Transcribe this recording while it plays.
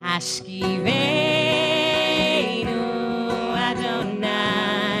Hashkivenu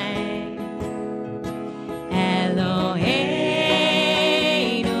Adonai Eloheinu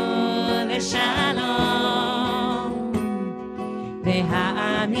L'Shalom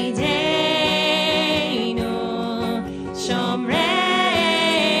V'ha'amideinu Shomreinu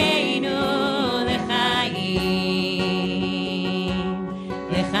L'chaim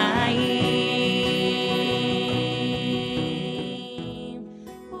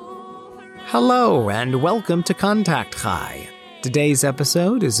Hello and welcome to Contact Chai. Today's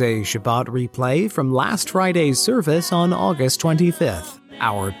episode is a Shabbat replay from last Friday's service on August 25th,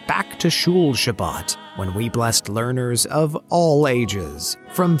 our Back to Shul Shabbat, when we blessed learners of all ages,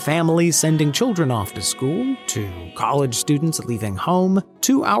 from families sending children off to school, to college students leaving home,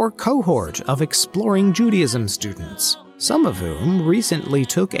 to our cohort of exploring Judaism students, some of whom recently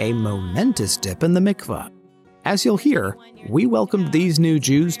took a momentous dip in the mikveh. As you'll hear, we welcomed these new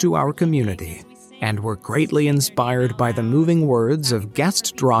Jews to our community, and were greatly inspired by the moving words of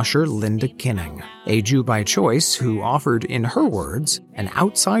guest drasher Linda Kinning, a Jew by choice who offered, in her words, an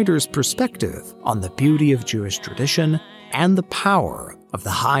outsider's perspective on the beauty of Jewish tradition and the power of the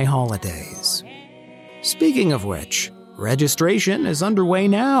high holidays. Speaking of which, registration is underway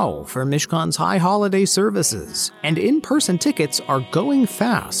now for Mishkan's high holiday services, and in-person tickets are going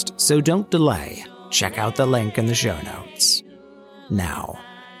fast, so don't delay. Check out the link in the show notes. Now,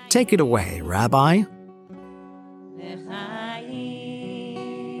 take it away, Rabbi.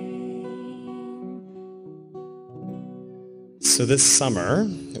 So this summer,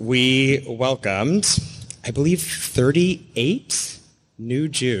 we welcomed, I believe, 38 new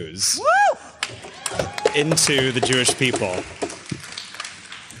Jews into the Jewish people.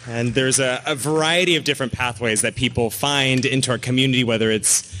 And there's a variety of different pathways that people find into our community, whether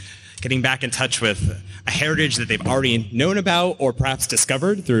it's getting back in touch with a heritage that they've already known about or perhaps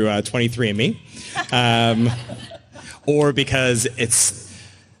discovered through 23andMe, or because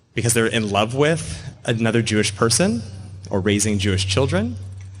they're in love with another Jewish person or raising Jewish children,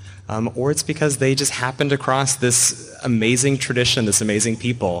 or it's because they just happened across this amazing tradition, this amazing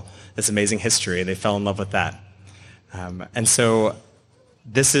people, this amazing history, and they fell in love with that. And so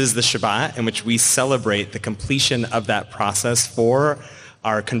this is the Shabbat in which we celebrate the completion of that process for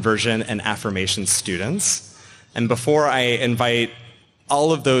our conversion and affirmation students. And before I invite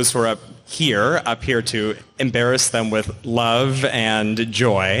all of those who are up here to embarrass them with love and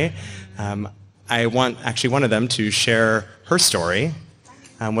joy, I want actually one of them to share her story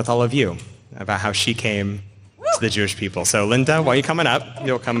with all of you about how she came to the Jewish people. So Linda, while you're coming up,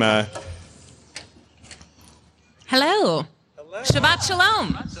 you'll come... Hello. Shabbat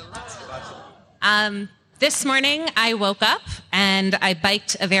Shalom. This morning, I woke up and I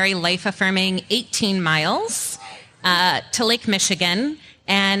biked a very life-affirming 18 miles to Lake Michigan,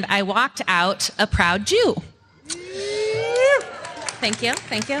 and I walked out a proud Jew. Thank you.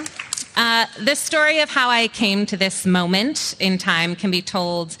 The story of how I came to this moment in time can be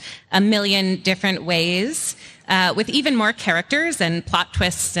told a million different ways, with even more characters and plot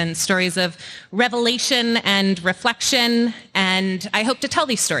twists and stories of revelation and reflection. And I hope to tell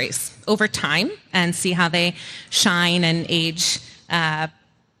these stories over time and see how they shine and age. But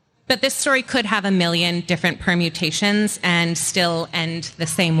this story could have a million different permutations and still end the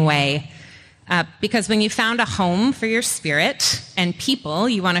same way. Because when you found a home for your spirit and people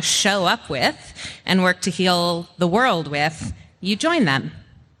you want to show up with and work to heal the world with, you join them.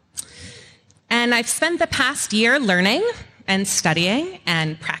 And I've spent the past year learning and studying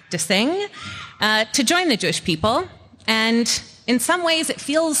and practicing to join the Jewish people. And in some ways, it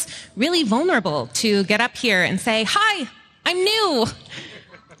feels really vulnerable to get up here and say, "Hi, I'm new.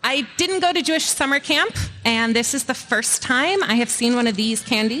 I didn't go to Jewish summer camp, and this is the first time I have seen one of these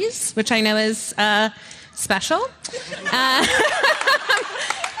candies, which I know is special." I'm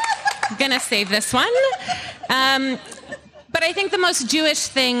gonna save this one. But I think the most Jewish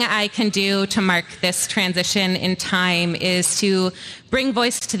thing I can do to mark this transition in time is to bring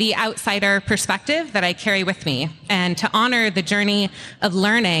voice to the outsider perspective that I carry with me and to honor the journey of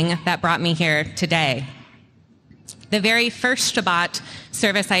learning that brought me here today. The very first Shabbat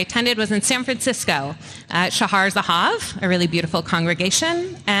service I attended was in San Francisco at Shahar Zahav, a really beautiful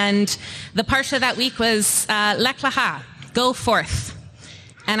congregation. And the parsha that week was Lech Lecha, go forth.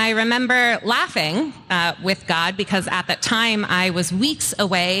 And I remember laughing with God because at that time I was weeks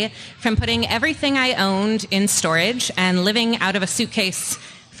away from putting everything I owned in storage and living out of a suitcase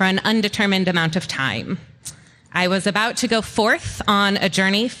for an undetermined amount of time. I was about to go forth on a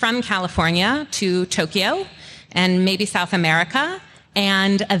journey from California to Tokyo and maybe South America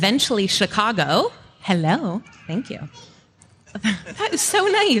and eventually Chicago. Hello, thank you. That is so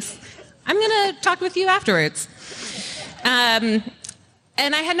nice. I'm going to talk with you afterwards. And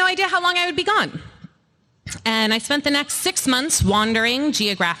I had no idea how long I would be gone. And I spent the next 6 months wandering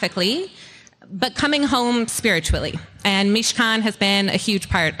geographically, but coming home spiritually. And Mishkan has been a huge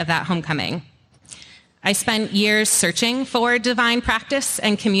part of that homecoming. I spent years searching for divine practice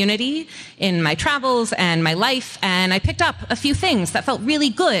and community in my travels and my life, and I picked up a few things that felt really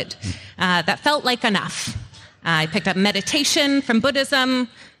good, that felt like enough. I picked up meditation from Buddhism,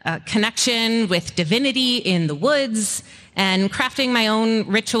 connection with divinity in the woods, and crafting my own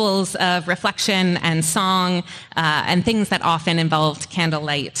rituals of reflection and song, and things that often involved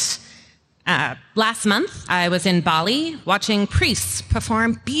candlelight. Last month, I was in Bali watching priests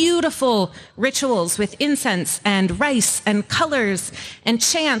perform beautiful rituals with incense and rice and colors and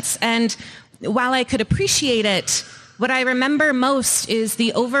chants. And while I could appreciate it, what I remember most is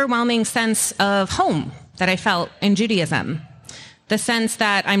the overwhelming sense of home that I felt in Judaism. The sense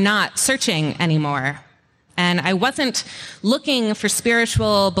that I'm not searching anymore. And I wasn't looking for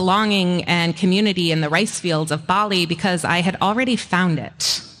spiritual belonging and community in the rice fields of Bali because I had already found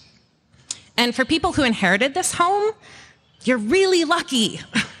it. And for people who inherited this home, you're really lucky.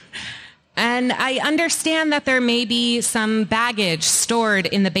 And I understand that there may be some baggage stored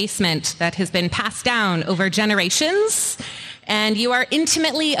in the basement that has been passed down over generations, and you are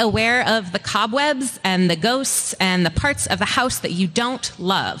intimately aware of the cobwebs and the ghosts and the parts of the house that you don't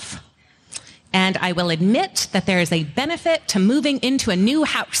love. And I will admit that there is a benefit to moving into a new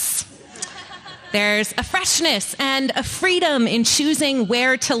house. There's a freshness and a freedom in choosing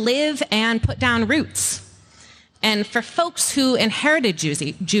where to live and put down roots. And for folks who inherited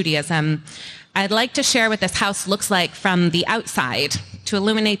Judaism, I'd like to share what this house looks like from the outside to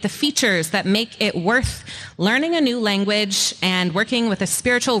illuminate the features that make it worth learning a new language and working with a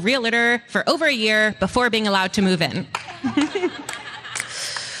spiritual realtor for over a year before being allowed to move in.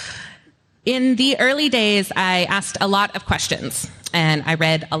 In the early days, I asked a lot of questions, and I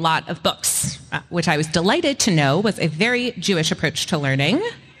read a lot of books, which I was delighted to know was a very Jewish approach to learning.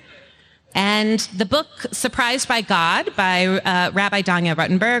 And the book, Surprised by God, by Rabbi Danya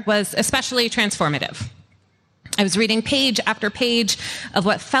Ruttenberg, was especially transformative. I was reading page after page of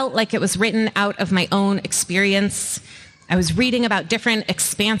what felt like it was written out of my own experience. I was reading about different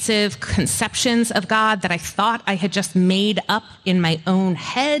expansive conceptions of God that I thought I had just made up in my own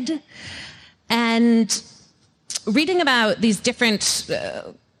head. And reading about these different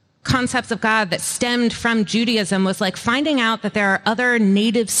concepts of God that stemmed from Judaism was like finding out that there are other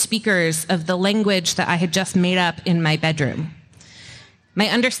native speakers of the language that I had just made up in my bedroom. My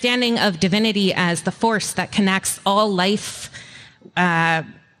understanding of divinity as the force that connects all life and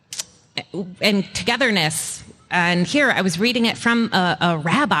togetherness. And here I was reading it from a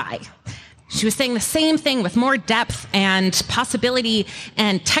rabbi. She was saying the same thing with more depth and possibility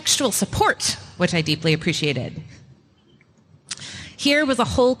and textual support, which I deeply appreciated. Here was a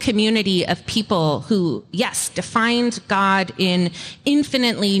whole community of people who, yes, defined God in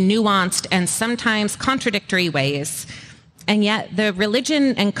infinitely nuanced and sometimes contradictory ways. And yet the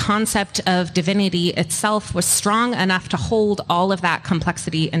religion and concept of divinity itself was strong enough to hold all of that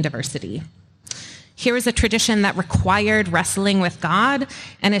complexity and diversity. Here is a tradition that required wrestling with God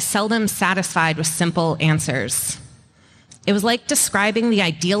and is seldom satisfied with simple answers. It was like describing the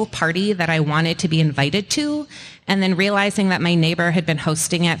ideal party that I wanted to be invited to, and then realizing that my neighbor had been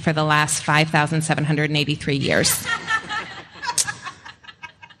hosting it for the last 5,783 years.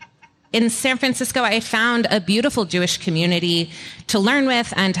 In San Francisco, I found a beautiful Jewish community to learn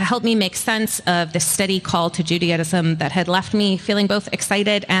with and to help me make sense of the steady call to Judaism that had left me feeling both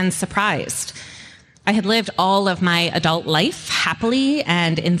excited and surprised. I had lived all of my adult life happily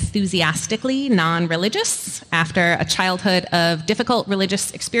and enthusiastically non-religious after a childhood of difficult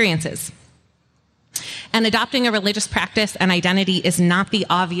religious experiences. And adopting a religious practice and identity is not the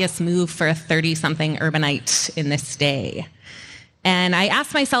obvious move for a 30-something urbanite in this day. And I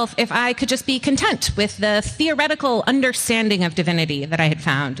asked myself if I could just be content with the theoretical understanding of divinity that I had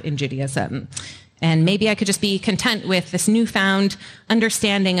found in Judaism. And maybe I could just be content with this newfound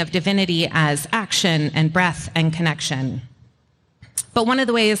understanding of divinity as action and breath and connection. But one of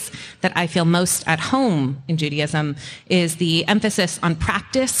the ways that I feel most at home in Judaism is the emphasis on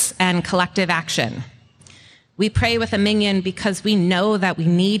practice and collective action. We pray with a minyan because we know that we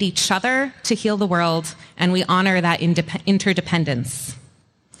need each other to heal the world, and we honor that interdependence.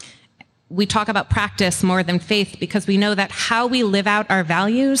 We talk about practice more than faith because we know that how we live out our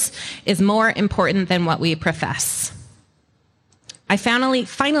values is more important than what we profess. I finally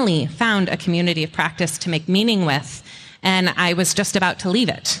found a community of practice to make meaning with, and I was just about to leave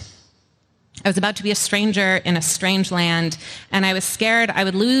it. I was about to be a stranger in a strange land, and I was scared I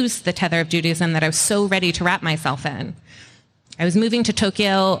would lose the tether of Judaism that I was so ready to wrap myself in. I was moving to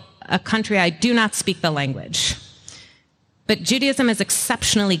Tokyo, a country I do not speak the language. But Judaism is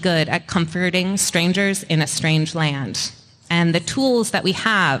exceptionally good at comforting strangers in a strange land. And the tools that we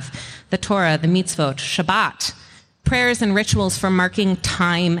have, the Torah, the mitzvot, Shabbat, prayers and rituals for marking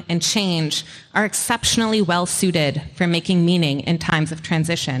time and change, are exceptionally well suited for making meaning in times of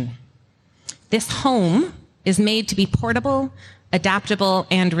transition. This home is made to be portable, adaptable,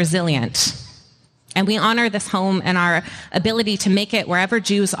 and resilient. And we honor this home and our ability to make it wherever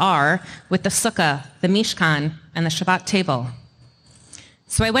Jews are with the sukkah, the mishkan, and the Shabbat table.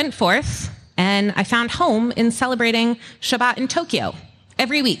 So I went forth and I found home in celebrating Shabbat in Tokyo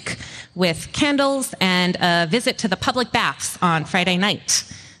every week with candles and a visit to the public baths on Friday night.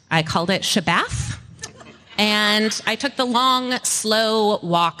 I called it Shabbath, and I took the long, slow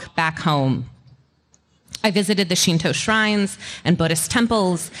walk back home. I visited the Shinto shrines and Buddhist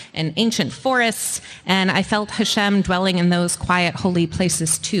temples and ancient forests, and I felt Hashem dwelling in those quiet, holy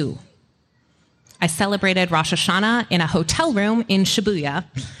places too. I celebrated Rosh Hashanah in a hotel room in Shibuya,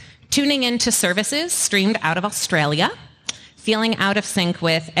 tuning into services streamed out of Australia, feeling out of sync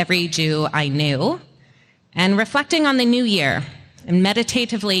with every Jew I knew, and reflecting on the new year and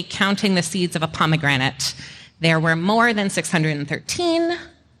meditatively counting the seeds of a pomegranate. There were more than 613.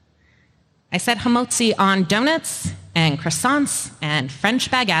 I said hamotzi on donuts and croissants and French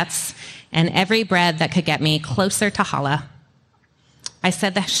baguettes and every bread that could get me closer to challah. I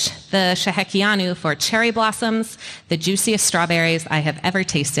said the shehekianu for cherry blossoms, the juiciest strawberries I have ever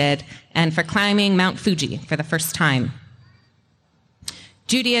tasted, and for climbing Mount Fuji for the first time.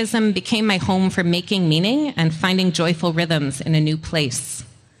 Judaism became my home for making meaning and finding joyful rhythms in a new place.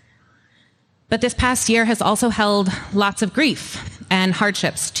 But this past year has also held lots of grief and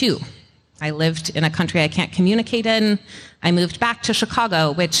hardships too. I lived in a country I can't communicate in. I moved back to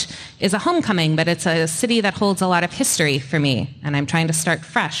Chicago, which is a homecoming, but it's a city that holds a lot of history for me, and I'm trying to start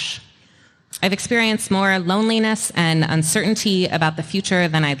fresh. I've experienced more loneliness and uncertainty about the future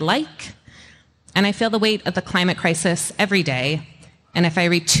than I'd like, and I feel the weight of the climate crisis every day, and if I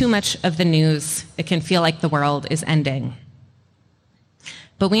read too much of the news, it can feel like the world is ending.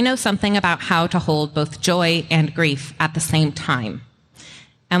 But we know something about how to hold both joy and grief at the same time.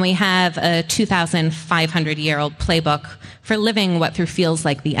 And we have a 2,500-year-old playbook for living what through feels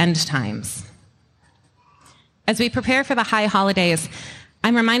like the end times. As we prepare for the high holidays,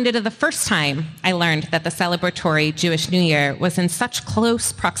 I'm reminded of the first time I learned that the celebratory Jewish New Year was in such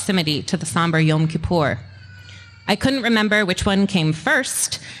close proximity to the somber Yom Kippur. I couldn't remember which one came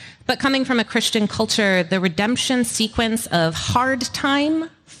first, but coming from a Christian culture, the redemption sequence of hard time,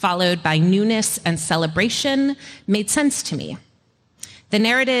 followed by newness and celebration, made sense to me. The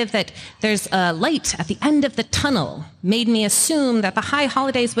narrative that there's a light at the end of the tunnel made me assume that the high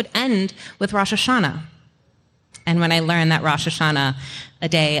holidays would end with Rosh Hashanah. And when I learned that Rosh Hashanah, a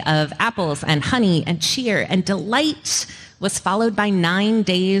day of apples and honey and cheer and delight, was followed by 9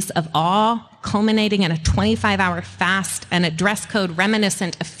 days of awe, culminating in a 25-hour fast and a dress code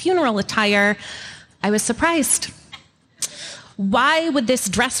reminiscent of funeral attire, I was surprised. Why would this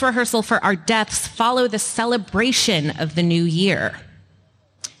dress rehearsal for our deaths follow the celebration of the new year?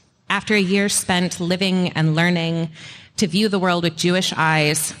 After a year spent living and learning to view the world with Jewish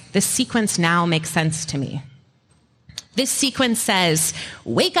eyes, this sequence now makes sense to me. This sequence says,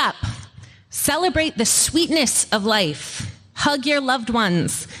 wake up, celebrate the sweetness of life, hug your loved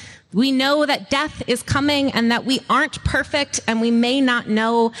ones. We know that death is coming and that we aren't perfect and we may not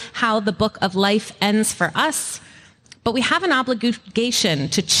know how the book of life ends for us, but we have an obligation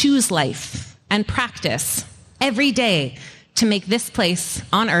to choose life and practice every day to make this place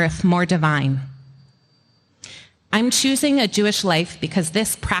on earth more divine. I'm choosing a Jewish life because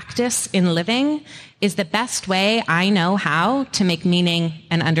this practice in living is the best way I know how to make meaning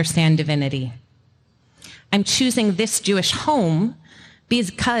and understand divinity. I'm choosing this Jewish home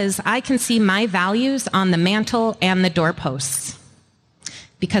because I can see my values on the mantle and the doorposts.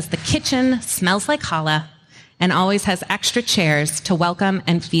 Because the kitchen smells like challah and always has extra chairs to welcome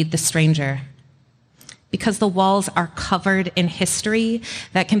and feed the stranger. Because the walls are covered in history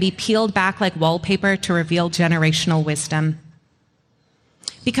that can be peeled back like wallpaper to reveal generational wisdom.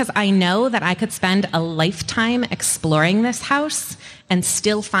 Because I know that I could spend a lifetime exploring this house and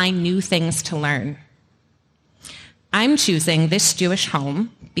still find new things to learn. I'm choosing this Jewish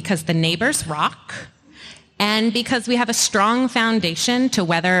home because the neighbors rock and because we have a strong foundation to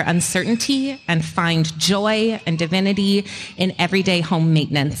weather uncertainty and find joy and divinity in everyday home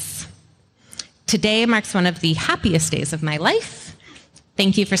maintenance. Today marks one of the happiest days of my life.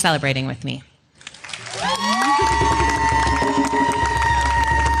 Thank you for celebrating with me.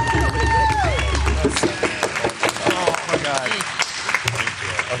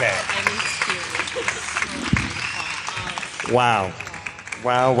 Okay. Wow.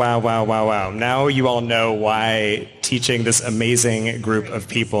 Wow. Now you all know why teaching this amazing group of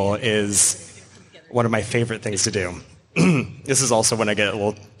people is one of my favorite things to do. This is also when I get a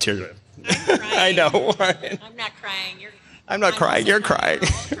little teary. I know. I'm not crying. I'm not crying. You're crying.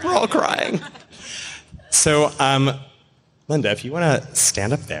 We're all crying. So, Linda, if you want to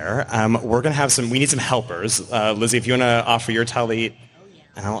stand up there, we're going to have we need some helpers. Lizzie, if you want to offer your talit,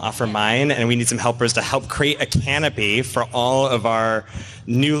 and I'll offer mine, and we need some helpers to help create a canopy for all of our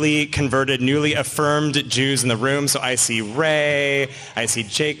newly converted, newly affirmed Jews in the room. So I see Ray, I see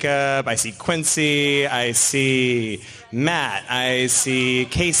Jacob, I see Quincy, I see Matt, I see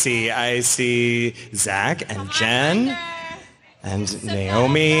Casey, I see Zach and Jen, and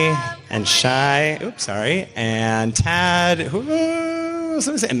Naomi, and Shai, and Tad,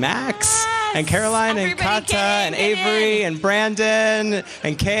 and Max, and Caroline, and Kata, and Avery, and Brandon,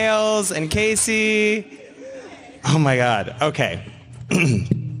 and Kales, and Casey. Oh my God. Okay. I'm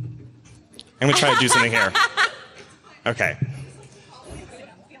going to try to do something here. Okay.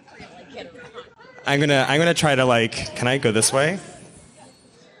 I'm gonna try to can I go this way?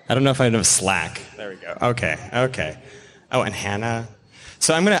 I don't know if I have Slack. There we go. Okay. Oh, and Hannah.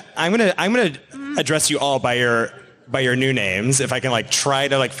 So I'm gonna address you all by your new names. If I can try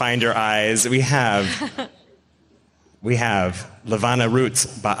to find your eyes. We have Levana Roots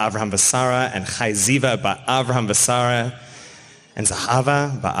ba Avraham Vasara, and Chai Ziva ba Avraham Vasara, and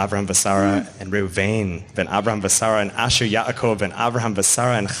Zahava ba Avraham Vasara, and Reuven ben Avraham Vasara, and Asher Yaakov ben Avraham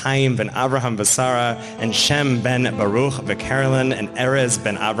Vasara, and Chaim ben Avraham Vasara, and Shem ben Baruch Carolyn, and Erez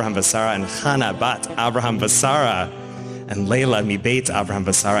ben Avraham Vasara, and Chana bat Avraham Vasara, and Layla mi Beit Avraham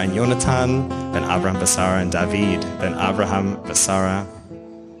Vasara, and Yonatan ben Avraham Vasara, and David ben Avraham Vasara,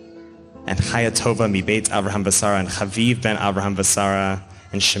 and Chaya Tova mi Beit Avraham Vasara, and Chaviv ben Avraham Vasara,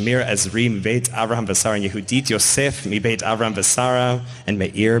 and Shamir Ezri mi Beit Avraham Vasara, and Yehudit Yosef mi Beit Avraham Vasara, and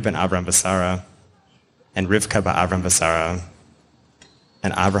Meir ben Avraham Vasara, and Rivka ba Avraham Vasara,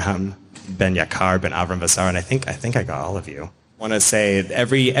 and Avraham ben Yakar ben Avraham Vasara, and I think I got all of you. I want to say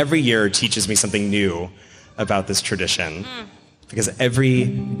every year teaches me something new about this tradition, because every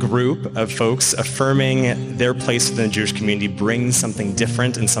group of folks affirming their place within the Jewish community brings something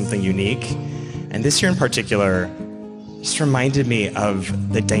different and something unique. And this year in particular just reminded me of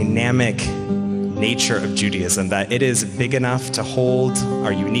the dynamic nature of Judaism, that it is big enough to hold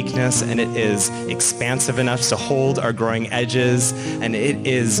our uniqueness, and it is expansive enough to hold our growing edges, and it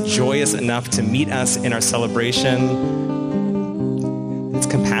is joyous enough to meet us in our celebration. It's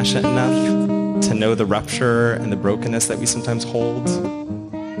compassionate enough to know the rupture and the brokenness that we sometimes hold.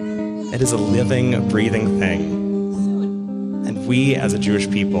 It is a living, breathing thing. And we as a Jewish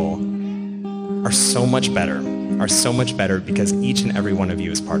people are so much better because each and every one of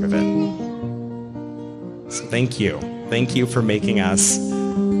you is part of it. So thank you. Thank you for making us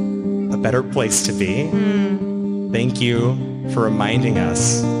a better place to be. Thank you for reminding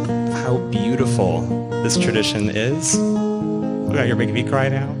us how beautiful this tradition is. Oh God, you're making me cry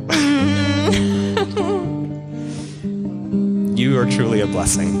now. You are truly a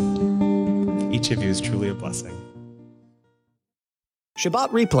blessing. Each of you is truly a blessing. Shabbat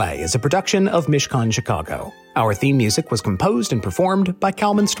Replay is a production of Mishkan Chicago. Our theme music was composed and performed by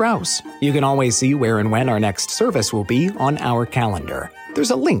Kalman Strauss. You can always see where and when our next service will be on our calendar.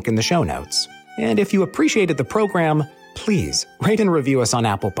 There's a link in the show notes. And if you appreciated the program, please rate and review us on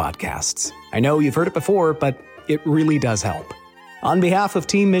Apple Podcasts. I know you've heard it before, but it really does help. On behalf of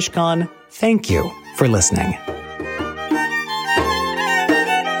Team Mishkan, thank you for listening.